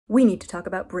we need to talk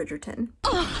about Bridgerton.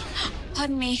 Oh,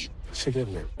 pardon me. Forgive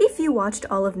me. If you watched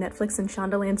all of Netflix and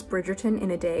Shondaland's Bridgerton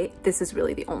in a day, this is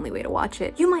really the only way to watch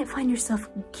it. You might find yourself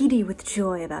giddy with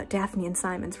joy about Daphne and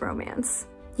Simon's romance.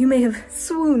 You may have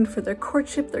swooned for their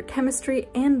courtship, their chemistry,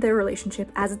 and their relationship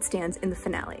as it stands in the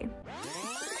finale.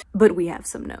 But we have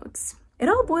some notes. It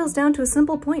all boils down to a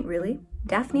simple point, really.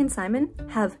 Daphne and Simon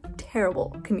have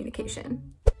terrible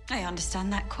communication. I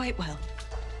understand that quite well.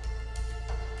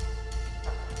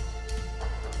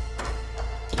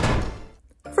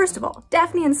 First of all,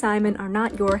 Daphne and Simon are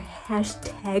not your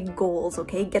hashtag goals,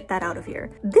 okay? Get that out of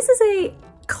here. This is a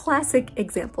classic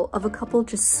example of a couple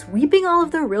just sweeping all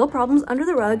of their real problems under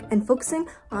the rug and focusing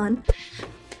on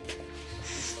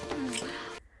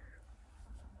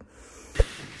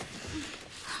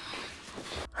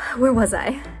where was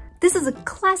I? This is a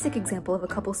classic example of a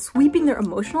couple sweeping their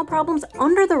emotional problems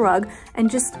under the rug and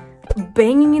just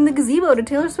banging in the gazebo to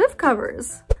Taylor Swift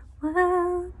covers.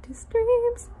 Wildest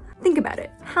dreams. Think about it.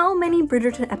 How many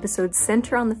Bridgerton episodes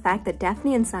center on the fact that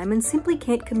Daphne and Simon simply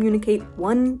can't communicate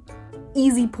one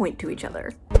easy point to each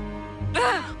other?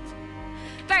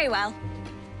 Very well.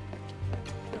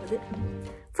 That was it.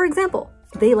 For example,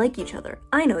 they like each other.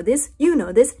 I know this, you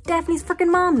know this, Daphne's frickin'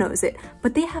 mom knows it,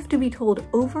 but they have to be told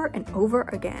over and over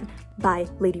again by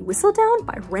Lady Whistledown,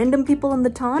 by random people in the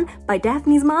Ton, by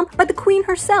Daphne's mom, by the Queen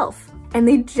herself. And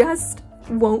they just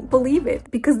won't believe it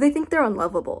because they think they're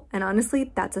unlovable. And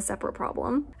honestly, that's a separate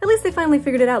problem. At least they finally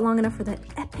figured it out long enough for that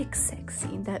epic sex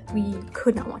scene that we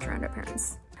could not watch around our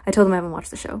parents. I told them I haven't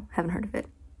watched the show, haven't heard of it.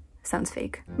 Sounds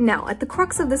fake. Now, at the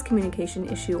crux of this communication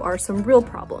issue are some real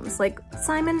problems, like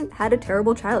Simon had a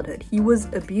terrible childhood. He was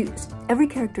abused. Every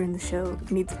character in the show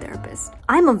needs a therapist.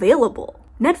 I'm available.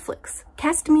 Netflix,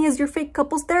 cast me as your fake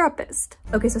couple's therapist.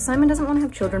 Okay, so Simon doesn't want to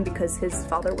have children because his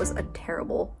father was a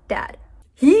terrible dad.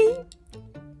 He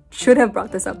should have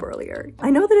brought this up earlier. I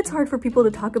know that it's hard for people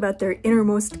to talk about their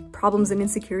innermost problems and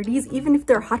insecurities, even if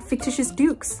they're hot fictitious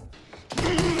dukes.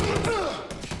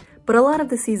 But a lot of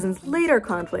the season's later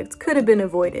conflicts could have been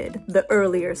avoided the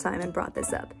earlier Simon brought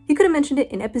this up. He could have mentioned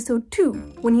it in episode 2,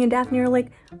 when he and Daphne are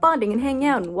like bonding and hanging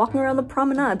out and walking around the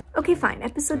promenade. Okay, fine,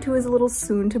 episode 2 is a little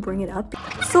soon to bring it up.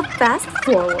 So fast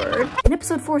forward. In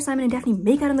episode 4, Simon and Daphne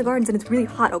make out in the gardens and it's really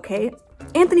hot, okay?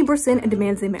 Anthony bursts in and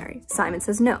demands they marry. Simon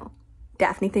says no.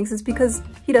 Daphne thinks it's because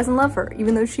he doesn't love her,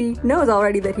 even though she knows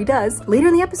already that he does. Later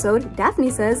in the episode,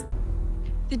 Daphne says,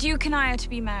 "The Duke and I are to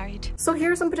be married." So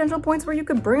here are some potential points where you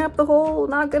could bring up the whole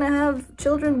not gonna have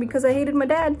children because I hated my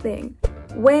dad thing.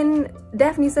 When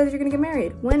Daphne says you're gonna get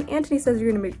married, when Anthony says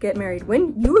you're gonna get married,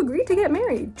 when you agree to get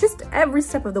married. Just every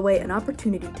step of the way, an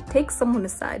opportunity to take someone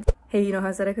aside. Hey, you know how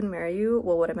I said I couldn't marry you?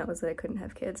 Well, what I meant was that I couldn't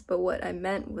have kids, but what I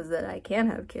meant was that I can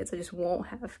have kids, I just won't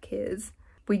have kids.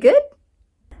 We good?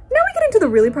 Now we get into the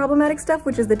really problematic stuff,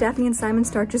 which is that Daphne and Simon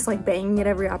start just like banging at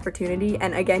every opportunity,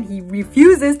 and again, he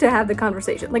refuses to have the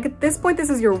conversation. Like at this point, this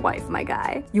is your wife, my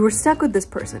guy. You were stuck with this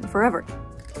person forever.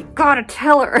 You gotta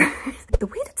tell her. The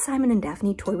way that Simon and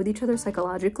Daphne toy with each other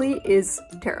psychologically is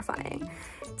terrifying.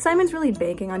 Simon's really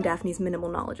banking on Daphne's minimal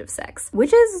knowledge of sex,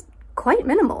 which is quite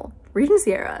minimal.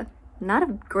 Regency era, not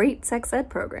a great sex ed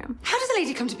program. How does a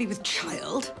lady come to be with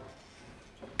child?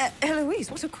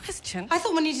 Eloise, what a question. I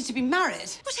thought one needed to be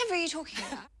married. Whatever are you talking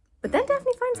about? But then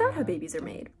Daphne finds out how babies are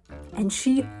made. And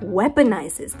she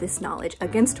weaponizes this knowledge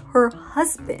against her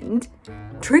husband,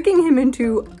 tricking him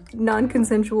into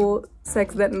non-consensual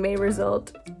sex that may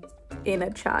result in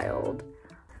a child.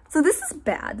 So this is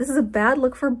bad. This is a bad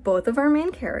look for both of our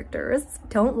main characters.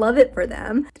 Don't love it for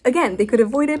them. Again, they could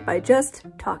avoid it by just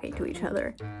talking to each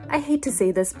other. I hate to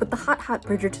say this, but the hot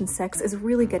Bridgerton sex is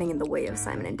really getting in the way of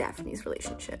Simon and Daphne's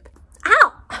relationship.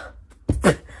 Ow!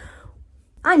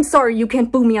 I'm sorry you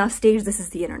can't boo me off stage, this is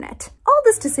the internet. All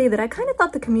this to say that I kind of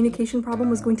thought the communication problem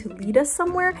was going to lead us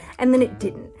somewhere, and then it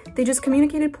didn't. They just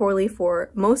communicated poorly for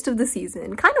most of the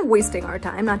season, kind of wasting our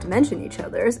time, not to mention each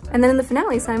other's. And then in the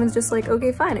finale, Simon's just like,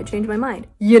 okay, fine, I changed my mind.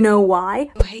 You know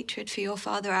why? Your hatred for your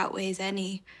father outweighs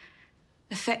any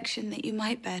affection that you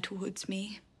might bear towards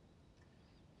me.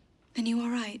 Then you are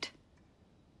right.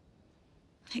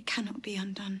 It cannot be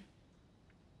undone.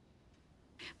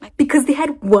 Because they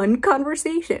had one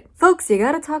conversation. Folks, you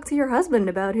gotta talk to your husband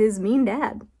about his mean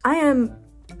dad. I am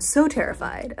so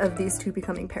terrified of these two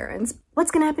becoming parents.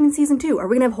 What's gonna happen in season 2? Are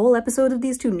we gonna have whole episodes of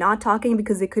these two not talking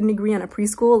because they couldn't agree on a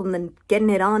preschool and then getting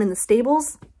it on in the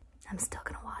stables? I'm still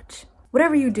gonna watch.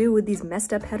 Whatever you do with these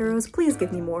messed up heteros, please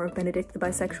give me more of Benedict the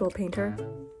bisexual painter.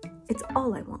 It's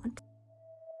all I want.